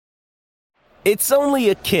It's only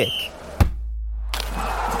a kick,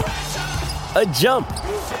 a jump,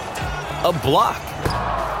 a block.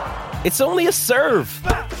 It's only a serve.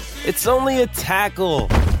 It's only a tackle,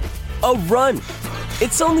 a run.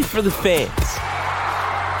 It's only for the fans.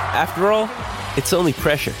 After all, it's only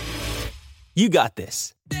pressure. You got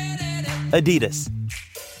this. Adidas.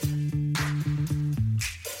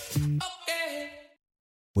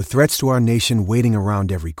 With threats to our nation waiting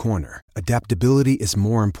around every corner, adaptability is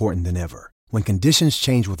more important than ever. When conditions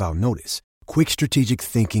change without notice, quick strategic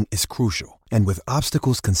thinking is crucial. And with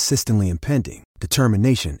obstacles consistently impending,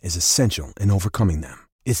 determination is essential in overcoming them.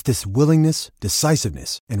 It's this willingness,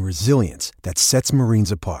 decisiveness, and resilience that sets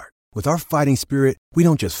Marines apart. With our fighting spirit, we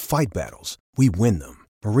don't just fight battles, we win them.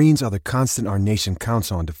 Marines are the constant our nation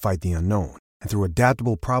counts on to fight the unknown. And through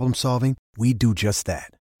adaptable problem solving, we do just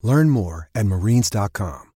that. Learn more at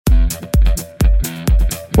marines.com.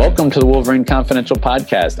 Welcome to the Wolverine Confidential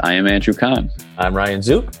Podcast. I am Andrew Kahn. I'm Ryan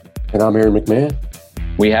Zook. And I'm Aaron McMahon.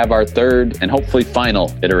 We have our third and hopefully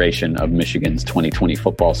final iteration of Michigan's 2020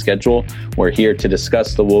 football schedule. We're here to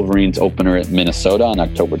discuss the Wolverines opener at Minnesota on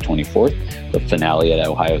October 24th, the finale at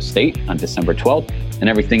Ohio State on December 12th, and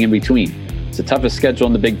everything in between. It's the toughest schedule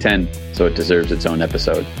in the Big Ten, so it deserves its own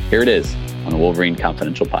episode. Here it is on the Wolverine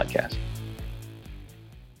Confidential Podcast.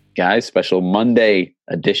 Guys, special Monday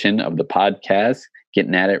edition of the podcast.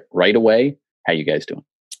 Getting at it right away. How you guys doing?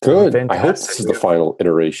 Good. Fantastic. I hope this is the final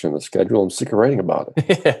iteration of the schedule. I'm sick of writing about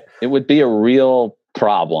it. It would be a real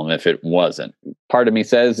problem if it wasn't. Part of me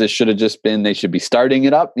says this should have just been, they should be starting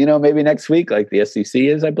it up, maybe next week, like the SEC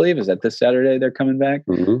is, I believe. Is that this Saturday they're coming back?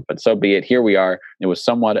 Mm-hmm. But so be it. Here we are. It was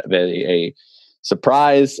somewhat of a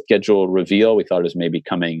surprise schedule reveal. We thought it was maybe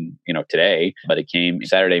coming, today, but it came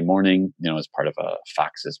Saturday morning, as part of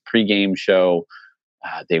Fox's pregame show.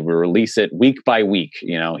 They will release it week by week.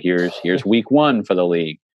 Here's week one for the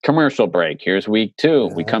league. Commercial break. Here's week two.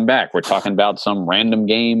 We come back. We're talking about some random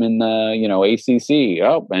game in the, ACC.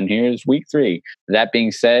 Oh, and here's week three. That being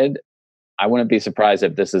said, I wouldn't be surprised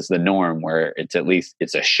if this is the norm where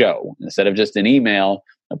it's a show. Instead of just an email,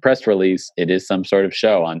 a press release, it is some sort of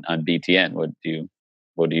show on BTN. What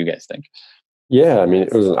do you guys think? Yeah,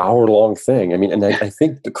 it was an hour-long thing. And I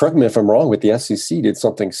think, correct me if I'm wrong, with the SEC did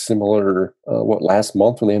something similar, last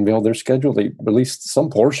month when they unveiled their schedule? They released some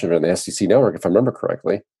portion of it on the SEC network, if I remember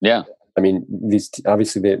correctly. Yeah.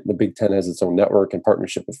 Obviously the Big Ten has its own network in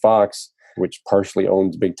partnership with Fox, which partially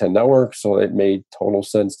owns Big Ten Network, so it made total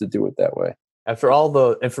sense to do it that way. After all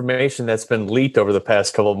the information that's been leaked over the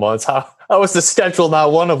past couple of months, how was the schedule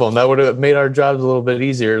not one of them? That would have made our jobs a little bit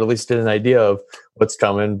easier, at least get an idea of what's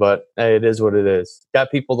coming. But hey, it is what it is.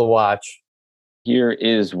 Got people to watch. Here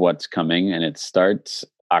is what's coming, and it starts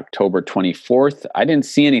October 24th. I didn't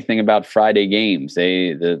see anything about Friday games.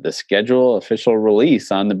 The schedule official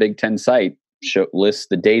release on the Big Ten site lists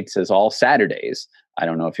the dates as all Saturdays. I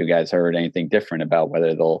don't know if you guys heard anything different about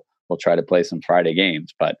whether they'll try to play some Friday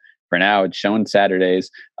games, but for now, it's showing Saturdays.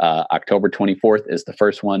 October 24th is the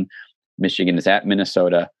first one. Michigan is at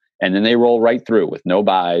Minnesota. And then they roll right through with no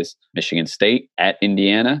byes. Michigan State at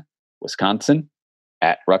Indiana, Wisconsin,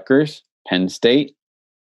 at Rutgers, Penn State,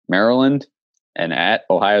 Maryland, and at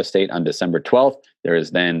Ohio State on December 12th. There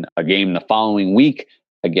is then a game the following week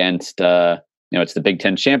against, it's the Big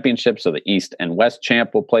Ten Championship. So the East and West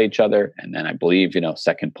champ will play each other. And then I believe,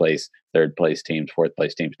 second place, third place teams, fourth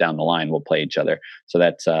place teams down the line will play each other. So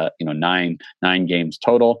that's, 9 games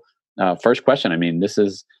total. First question. This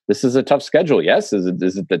is a tough schedule. Yes. Is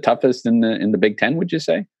it the toughest in the Big Ten, would you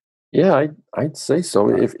say? Yeah, I'd say so.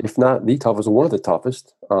 If not the toughest, one of the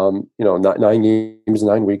toughest. Not 9 games in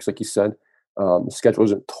 9 weeks, like you said. The schedule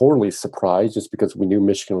isn't totally surprised just because we knew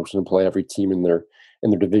Michigan was going to play every team in their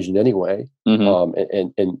division anyway.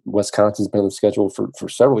 Mm-hmm. And Wisconsin's been on the schedule for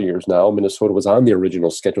several years now. Minnesota was on the original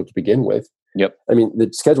schedule to begin with. Yep. The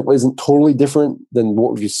schedule isn't totally different than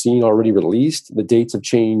what we've seen already released. The dates have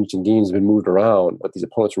changed and games have been moved around, but these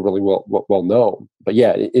opponents are really well known. But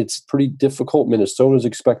yeah, it's pretty difficult. Minnesota's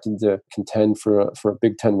expected to contend for a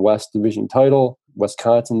Big Ten West division title.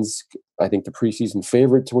 Wisconsin's, I think, the preseason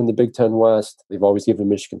favorite to win the Big Ten West. They've always given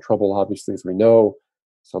Michigan trouble, obviously, as we know.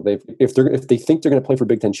 So if they think they're going to play for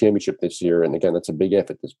Big Ten championship this year, and again, that's a big if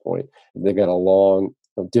at this point, they've got a long,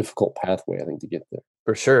 difficult pathway, I think, to get there.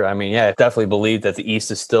 For sure. I mean, yeah, I definitely believe that the East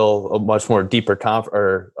is still a much more deeper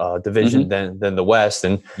division than the West.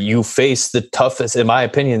 And you face the toughest, in my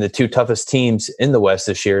opinion, the two toughest teams in the West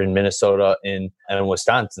this year in Minnesota and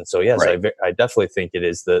Wisconsin. So, yes, Right. I definitely think it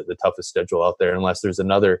is the toughest schedule out there, unless there's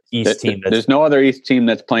another East team. There's no other East team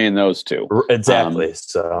that's playing those two. Exactly.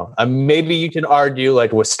 So maybe you can argue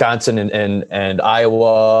like Wisconsin and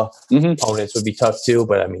Iowa opponents would be tough too.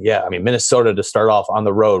 But I mean, yeah, Minnesota to start off on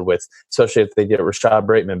the road with, especially if they get Rashad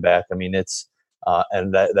Braitman back. I mean, it's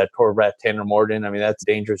and that Corvette Tanner Morton. I mean, that's a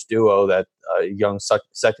dangerous duo that young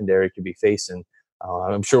secondary could be facing.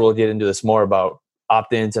 I'm sure we'll get into this more about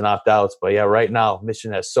opt-ins and opt-outs. But yeah, right now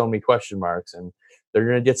Michigan has so many question marks, and they're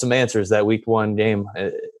going to get some answers that week 1 game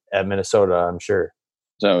at Minnesota, I'm sure.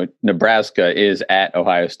 So Nebraska is at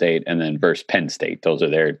Ohio State and then versus Penn State. Those are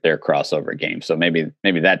their crossover games. So maybe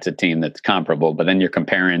that's a team that's comparable. But then you're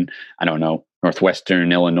comparing, I don't know,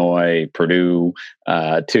 Northwestern Illinois, Purdue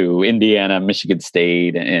to Indiana, Michigan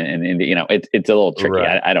State, and it's a little tricky.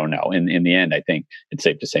 Right. I don't know. In the end, I think it's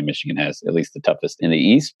safe to say Michigan has at least the toughest in the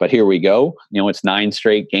East. But here we go. It's 9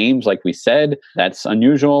 straight games, like we said. That's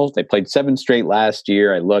unusual. They played 7 straight last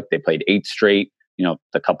year. I looked. They played 8 straight.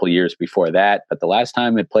 The couple of years before that. But the last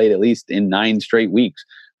time it played at least in 9 straight weeks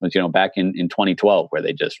was, back in 2012, where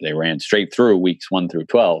they ran straight through weeks 1 through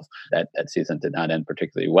 12. That season did not end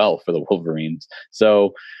particularly well for the Wolverines.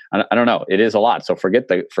 So I don't know. It is a lot. So forget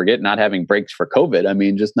not having breaks for COVID. I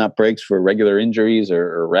mean, just not breaks for regular injuries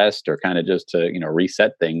or rest or kind of just to,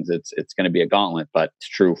 reset things. It's going to be a gauntlet, but it's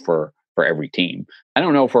true for every team. I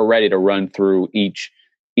don't know if we're ready to run through each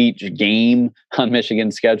game on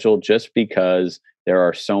Michigan's schedule, just because there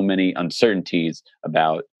are so many uncertainties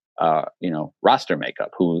about roster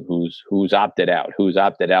makeup, who's opted out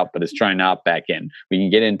but is trying to opt back in. We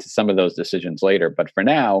can get into some of those decisions later, but for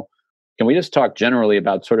now, can we just talk generally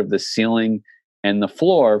about sort of the ceiling and the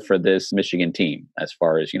floor for this Michigan team as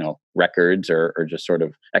far as, records or just sort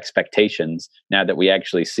of expectations now that we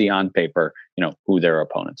actually see on paper, who their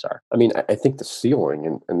opponents are? I mean, I think the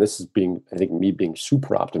ceiling, and this is me being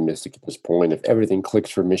super optimistic at this point, if everything clicks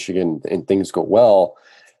for Michigan and things go well,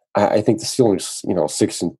 I think the ceiling is,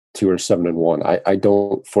 6-2 or 7-1. I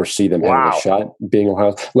don't foresee them having a shot being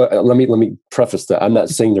Ohio. Let me preface that. I'm not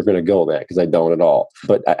saying they're going to go that, because I don't at all.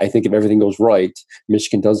 But I think if everything goes right,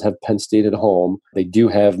 Michigan does have Penn State at home. They do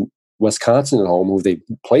have Wisconsin at home, who they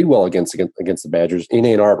played well against the Badgers in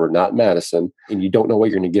Ann Arbor, not Madison. And you don't know what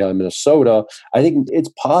you're going to get out of Minnesota. I think it's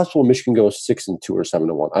possible Michigan goes 6-2 or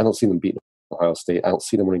 7-1. I don't see them beating Ohio State. I don't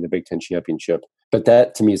see them winning the Big Ten championship. But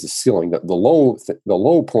that, to me, is the ceiling. The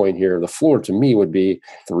low point here, the floor to me would be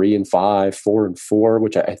 3-5, 4-4,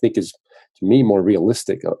 which I think is, to me, more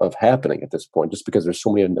realistic of happening at this point, just because there's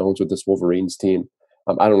so many unknowns with this Wolverines team.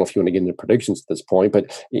 I don't know if you want to get into predictions at this point,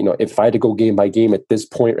 but if I had to go game by game at this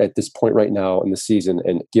point right now in the season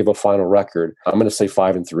and give a final record, I'm going to say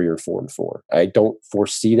 5-3 or 4-4. I don't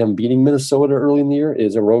foresee them beating Minnesota early in the year. It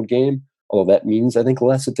is a road game, although that means I think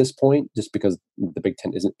less at this point, just because the Big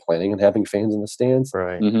Ten isn't planning on having fans in the stands,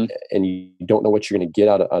 right? And you don't know what you're going to get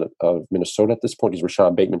out of Minnesota at this point, because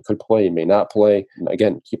Rashad Bateman could play, may not play. And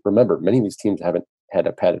again, remember, many of these teams haven't had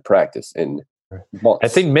a padded practice in months. I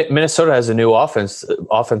think Minnesota has a new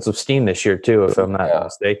offensive scheme this year too, if I'm not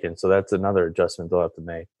mistaken. So that's another adjustment they'll have to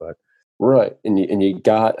make. But right, and you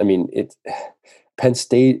got, Penn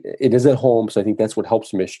State, it is at home, so I think that's what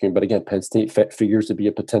helps Michigan. But again, Penn State figures to be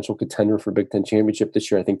a potential contender for Big Ten championship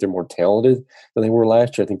this year. I think they're more talented than they were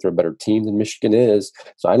last year. I think they're a better team than Michigan is.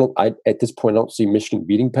 So at this point, I don't see Michigan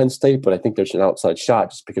beating Penn State, but I think there's an outside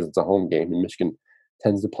shot just because it's a home game, and Michigan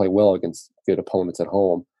tends to play well against good opponents at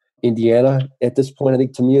home. Indiana, at this point, I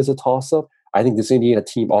think to me is a toss-up. I think this Indiana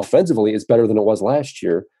team offensively is better than it was last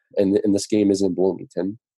year, and this game is in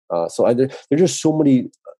Bloomington. So there's just so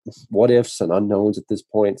many what ifs and unknowns at this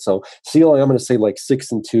point. So ceiling, I'm going to say like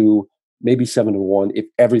 6-2, maybe 7-1 if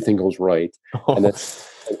everything goes right. And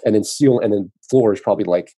then floor is probably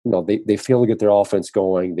like, they fail to get their offense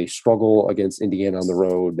going. They struggle against Indiana on the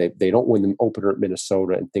road. They don't win the opener at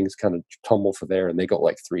Minnesota, and things kind of tumble for there, and they go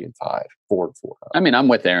like 3-5, 4-4. I'm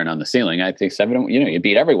with Aaron on the ceiling. I think 7. You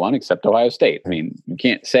beat everyone except Ohio State. You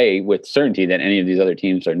can't say with certainty that any of these other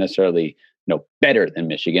teams are necessarily better than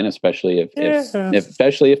Michigan, especially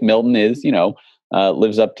if Milton is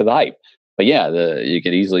lives up to the hype. But yeah, you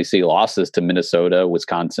could easily see losses to Minnesota,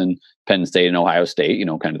 Wisconsin, Penn State, and Ohio State.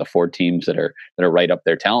 Kind of the 4 teams that are right up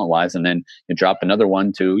there talent wise, and then you drop another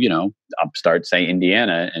one to upstart, say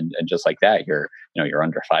Indiana, and just like that, you're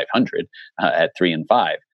under 500 at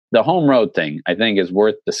 3-5. The home road thing, I think, is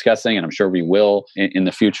worth discussing, and I'm sure we will in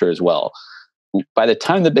the future as well. by the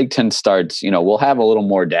time the Big Ten starts, we'll have a little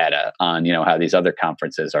more data on, how these other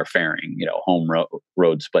conferences are faring, home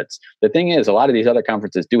road splits. The thing is, a lot of these other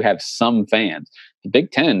conferences do have some fans. The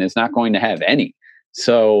Big Ten is not going to have any.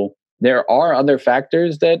 So there are other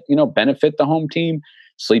factors that, benefit the home team,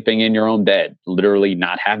 sleeping in your own bed, literally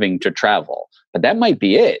not having to travel. But that might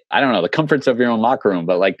be it. I don't know, the comforts of your own locker room.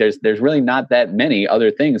 But like, there's really not that many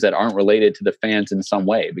other things that aren't related to the fans in some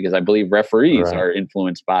way, because I believe referees are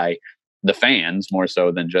influenced by the fans more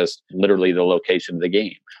so than just literally the location of the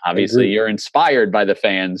game. Obviously, you're inspired by the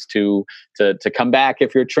fans to come back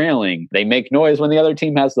if you're trailing. They make noise when the other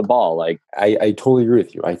team has the ball. Like, I totally agree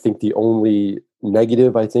with you. I think the only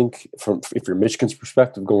negative, if you're Michigan's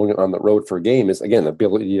perspective, going on the road for a game is, again, the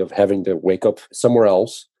ability of having to wake up somewhere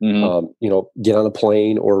else, get on a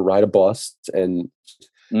plane or ride a bus. And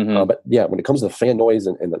but yeah, when it comes to the fan noise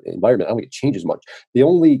and the environment, I don't think it changes much. The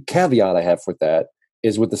only caveat I have with that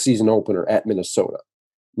is with the season opener at Minnesota.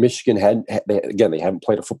 Michigan they haven't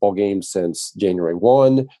played a football game since January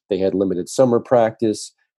 1. They had limited summer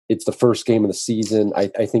practice. It's the first game of the season. I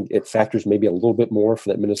think it factors maybe a little bit more for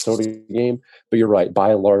that Minnesota game. But you're right. By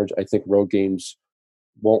and large, I think road games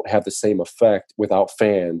won't have the same effect without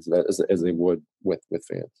fans as they would with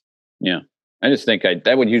fans. Yeah. I just think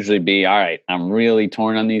that would usually be, all right, I'm really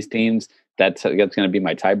torn on these teams. That's going to be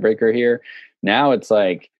my tiebreaker here. Now it's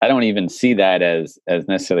like, I don't even see that as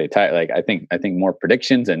necessarily tight. Like, I think more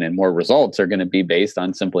predictions and more results are going to be based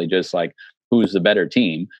on simply just like, who's the better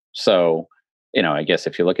team. So, I guess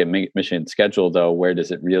if you look at Michigan's schedule, though, where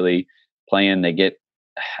does it really play in? They get,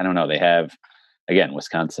 I don't know, they have, again,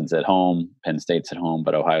 Wisconsin's at home, Penn State's at home,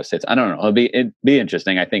 but Ohio State's, I don't know. It'd be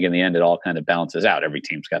interesting. I think in the end, it all kind of balances out. Every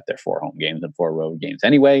team's got their 4 home games and 4 road games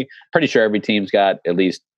anyway. Pretty sure every team's got at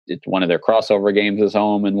least one of their crossover games is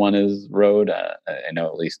home and one is road. I know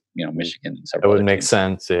at least, Michigan and several. That would make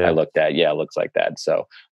sense. Yeah. I looked at, it looks like that. So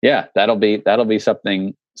yeah, that'll be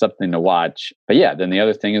something to watch. But yeah, then the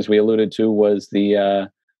other thing, as we alluded to, was the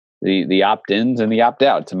opt-ins and the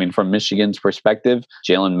opt-outs. I mean, from Michigan's perspective,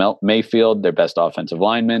 Jalen Mayfield, their best offensive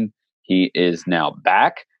lineman, he is now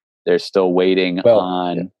back. They're still waiting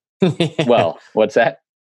on. Well, what's that?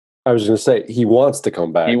 I was going to say, he wants to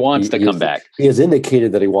come back. He wants to come back. He has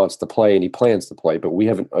indicated that he wants to play and he plans to play, but we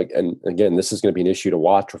haven't. And again, this is going to be an issue to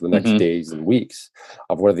watch over the next days and weeks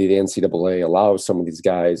of whether the NCAA allows some of these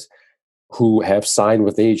guys who have signed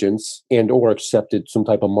with agents and or accepted some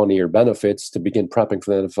type of money or benefits to begin prepping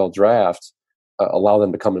for the NFL draft, allow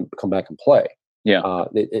them to come back and play. Yeah.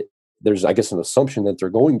 There's, I guess, an assumption that they're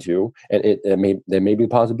going to, and there may be a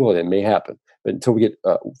possibility it may happen. But until we get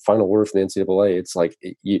final word from the NCAA, it's like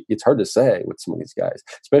it's hard to say with some of these guys,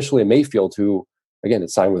 especially Mayfield, who again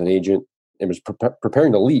had signed with an agent and was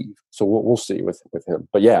preparing to leave. So we'll see with him.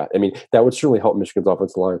 But yeah, I mean, that would certainly help Michigan's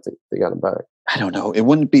offensive line if they got him back. I don't know. It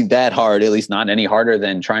wouldn't be that hard, at least not any harder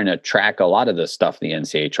than trying to track a lot of the stuff the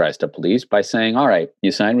NCAA tries to police by saying, all right,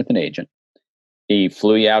 you signed with an agent. He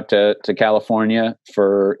flew you out to California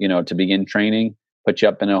for, to begin training, put you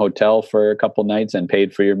up in a hotel for a couple nights and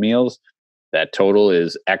paid for your meals. That total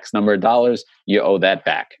is X number of dollars. You owe that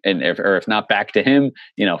back. And if not back to him,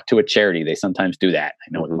 to a charity. They sometimes do that.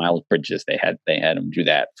 I know with Miles Bridges, they had him do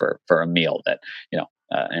that for a meal that,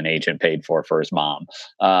 an agent paid for his mom.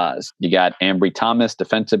 You got Ambry Thomas,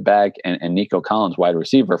 defensive back, and Nico Collins, wide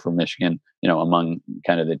receiver for Michigan, among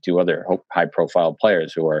kind of the 2 other high-profile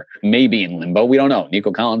players who are maybe in limbo. We don't know.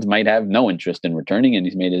 Nico Collins might have no interest in returning, and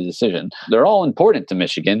he's made a decision. They're all important to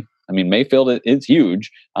Michigan. I mean, Mayfield is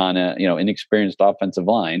huge on a inexperienced offensive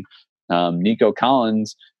line. Nico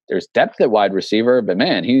Collins, there's depth at wide receiver, but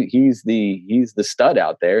man, he's the stud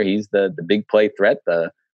out there. He's the big play threat,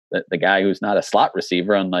 the guy who's not a slot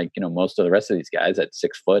receiver, unlike most of the rest of these guys at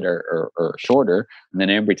 6 foot or shorter. And then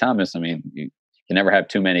Ambry Thomas, I mean, you can never have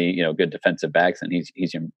too many good defensive backs, and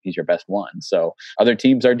he's your best one. So other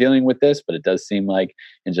teams are dealing with this, but it does seem like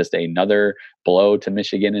it's just another blow to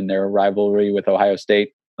Michigan in their rivalry with Ohio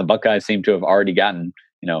State. The Buckeyes seem to have already gotten,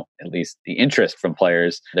 at least the interest from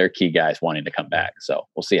players, their key guys wanting to come back. So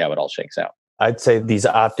we'll see how it all shakes out. I'd say these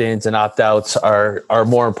opt-ins and opt-outs are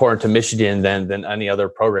more important to Michigan than any other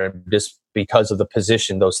program, just because of the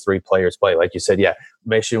position those 3 players play. Like you said, yeah,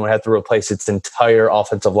 Michigan would have to replace its entire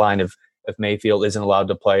offensive line if Mayfield isn't allowed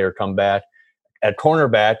to play or come back. At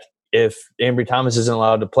cornerback, if Ambry Thomas isn't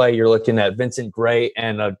allowed to play, you're looking at Vincent Gray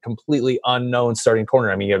and a completely unknown starting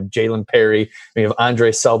corner. I mean, you have Jalen Perry, you have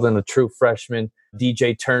Andre Sullivan, a true freshman,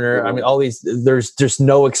 DJ Turner. I mean, all these, there's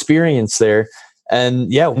no experience there.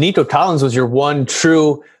 And yeah, Nico Collins was your one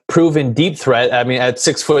true proven deep threat. I mean, at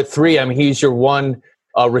 6'3", I mean, he's your one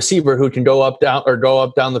receiver who can go up down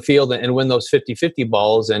the field and win those 50-50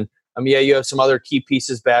 balls. And I mean, yeah, you have some other key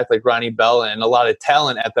pieces back like Ronnie Bell and a lot of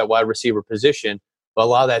talent at that wide receiver position. But a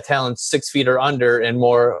lot of that talent 6 feet or under and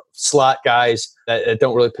more slot guys that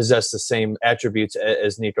don't really possess the same attributes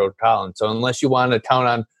as Nico Collins. So unless you want to count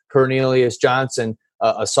on Cornelius Johnson,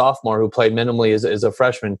 a sophomore who played minimally as a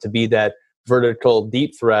freshman, to be that vertical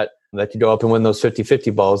deep threat that could go up and win those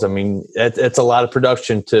 50-50 balls, I mean, it's a lot of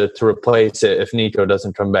production to replace it if Nico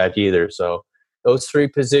doesn't come back either. So those 3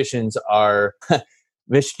 positions are –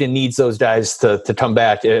 Michigan needs those guys to come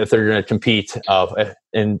back if they're going to compete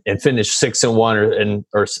and finish 6-1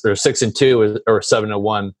 or 6-2 or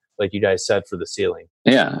 7-1, like you guys said, for the ceiling.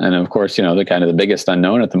 Yeah, and of course, the biggest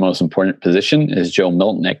unknown at the most important position is Joe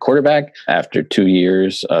Milton at quarterback. After 2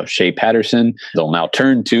 years of Shea Patterson, they'll now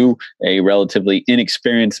turn to a relatively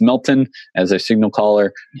inexperienced Milton as a signal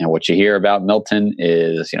caller. What you hear about Milton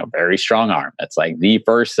is, very strong arm. That's like the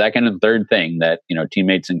first, second, and third thing that,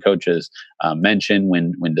 teammates and coaches mention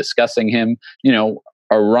when discussing him.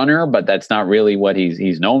 A runner, but that's not really what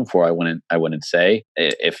he's known for. I wouldn't say.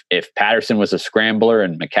 If Patterson was a scrambler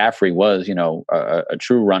and McCaffrey was, a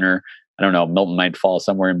true runner, I don't know, Milton might fall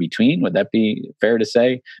somewhere in between. Would that be fair to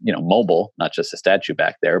say? Mobile, not just a statue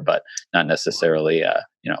back there, but not necessarily,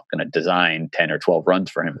 going to design 10 or 12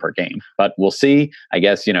 runs for him per game. But we'll see. I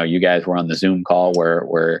guess, you guys were on the Zoom call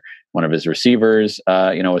where one of his receivers,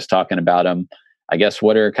 was talking about him. I guess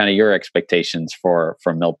what are kind of your expectations for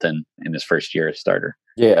Milton in his first year as starter?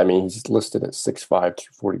 Yeah, I mean, he's listed at 6'5",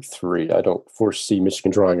 243. I don't foresee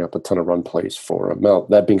Michigan drawing up a ton of run plays for him. Now,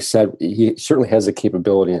 that being said, he certainly has the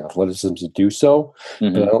capability and athleticism to do so,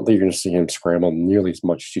 but I don't think you're going to see him scramble nearly as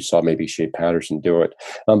much as you saw maybe Shea Patterson do it.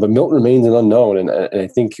 But Milton remains an unknown, and I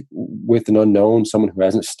think with an unknown, someone who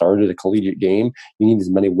hasn't started a collegiate game, you need as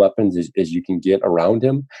many weapons as you can get around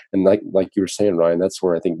him. And like you were saying, Ryan, that's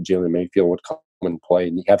where I think Jalen Mayfield would come and play,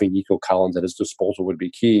 and having Nico Collins at his disposal would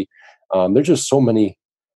be key. There's just so many,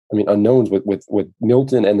 unknowns with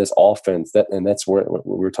Milton and this offense. That's where we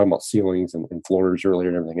were talking about ceilings and floors earlier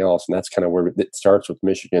and everything else, and that's kind of where it starts with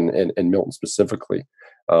Michigan and Milton specifically.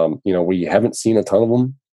 We haven't seen a ton of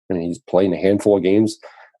them. He's played in a handful of games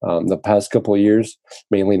the past couple of years,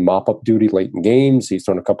 mainly mop-up duty late in games. He's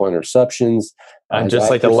thrown a couple of interceptions. Just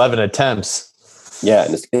like 11 attempts. Yeah,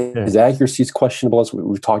 and his accuracy is questionable, as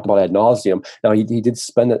we've talked about ad nauseum. Now, he did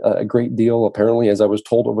spend a great deal, apparently, as I was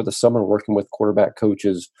told, over the summer working with quarterback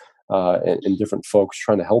coaches and different folks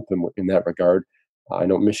trying to help him in that regard. I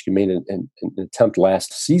know Michigan made an attempt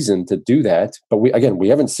last season to do that, but we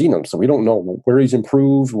haven't seen him, so we don't know where he's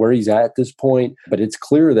improved, where he's at this point. But it's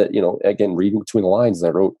clear that, again, reading between the lines, I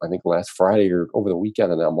wrote, I think last Friday or over the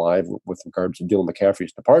weekend, and I'm live with regards to Dylan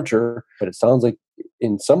McCaffrey's departure. But it sounds like,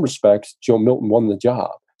 in some respects, Joe Milton won the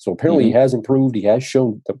job. So apparently he has improved. He has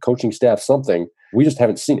shown the coaching staff something. We just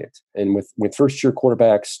haven't seen it. And with first-year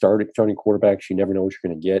quarterbacks, starting quarterbacks, you never know what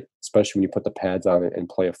you're going to get, especially when you put the pads on it and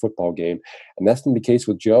play a football game. And that's been the case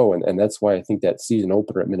with Joe. And that's why I think that season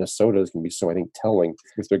opener at Minnesota is going to be so, telling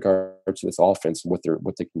with regards to this offense and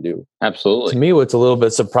what they can do. Absolutely. To me, what's a little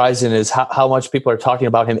bit surprising is how much people are talking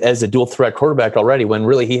about him as a dual-threat quarterback already, when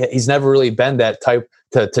really he's never really been that type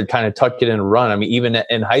to kind of tuck it and run. I mean, even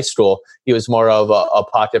in high school, he was more of a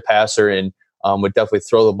pocket passer and would definitely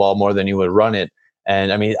throw the ball more than he would run it.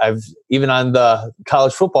 And I mean, I've even on the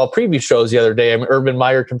college football preview shows the other day, Urban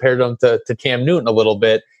Meyer compared him to Cam Newton a little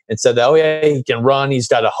bit and said that, oh yeah, he can run. He's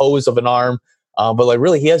got a hose of an arm. But like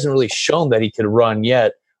really, he hasn't really shown that he could run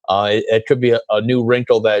yet. It could be a new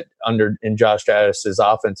wrinkle that in Josh Gattis's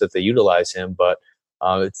offense if they utilize him. But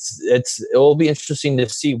it will be interesting to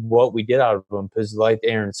see what we get out of him, because like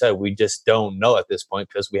Aaron said, we just don't know at this point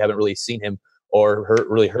because we haven't really seen him or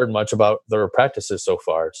heard much about their practices so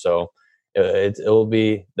far. So it will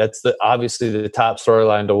be, that's obviously the top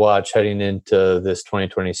storyline to watch heading into this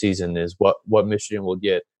 2020 season is what Michigan will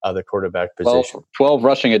get out of the quarterback position. 12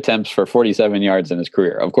 rushing attempts for 47 yards in his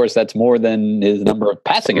career. Of course, that's more than his number of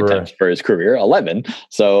passing attempts for his career, 11.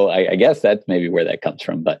 So I guess that's maybe where that comes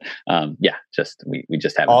from. But we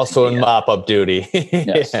just haven't. Also in mop-up duty.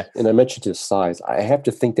 Yes. Yeah. And I mentioned his size. I have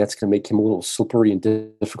to think that's going to make him a little slippery and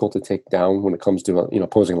difficult to take down when it comes to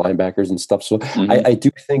opposing linebackers and stuff. So I do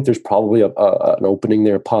think there's probably an opening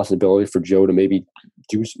there, a possibility for Joe to maybe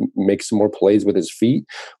make some more plays with his feet.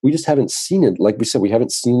 We just haven't seen it. Like we said, we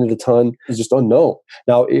haven't seen it a ton. It's just unknown.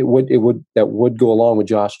 Now that would go along with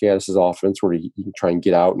Josh Gattis's offense, where he can try and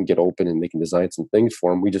get out and get open, and they can design some things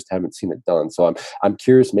for him. We just haven't seen it done. So I'm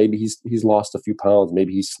curious. Maybe he's lost a few pounds.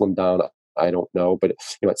 Maybe he's slimmed down. I don't know. But at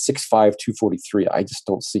 6'5", 243, I just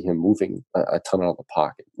don't see him moving a ton out of the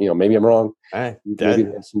pocket. Maybe I'm wrong. Maybe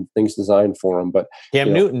there's some things designed for him, but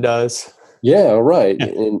Cam Newton does. Yeah, right.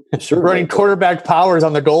 And sure, running quarterback powers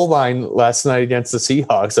on the goal line last night against the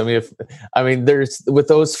Seahawks. There's with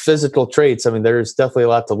those physical traits. There's definitely a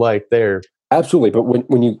lot to like there. Absolutely, but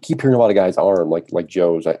when you keep hearing about a guy's arm like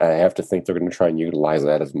Joe's, I have to think they're going to try and utilize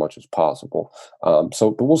that as much as possible.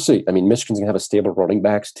 But we'll see. Michigan's going to have a stable running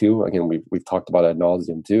backs too. Again, we've talked about ad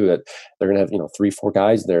nauseum too, that they're going to have 3-4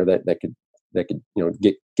 guys there that could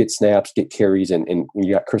get snaps, get carries, and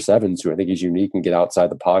you got Chris Evans, who I think is unique and get outside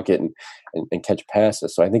the pocket and catch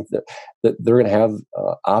passes. So I think that they're going to have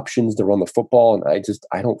options to run the football, and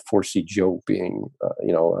I don't foresee Joe being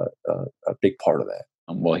a big part of that.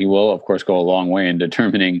 Well, he will, of course, go a long way in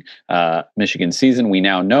determining Michigan's season. We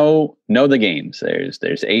now know the games.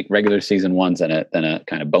 There's 8 regular season ones and then a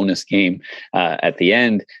kind of bonus game at the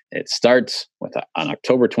end. It starts on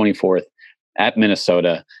October 24th at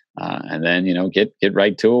Minnesota, and then get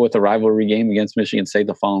right to it with a rivalry game against Michigan State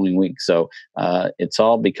the following week. So it's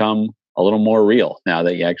all become a little more real now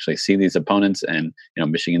that you actually see these opponents, and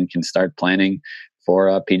Michigan can start planning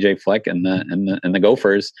for PJ Fleck and the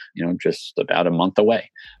Gophers, just about a month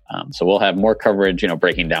away. So we'll have more coverage,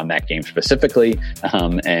 breaking down that game specifically,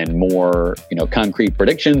 and more, concrete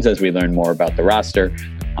predictions as we learn more about the roster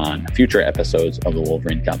on future episodes of the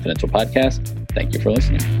Wolverine Confidential podcast. Thank you for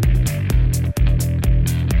listening.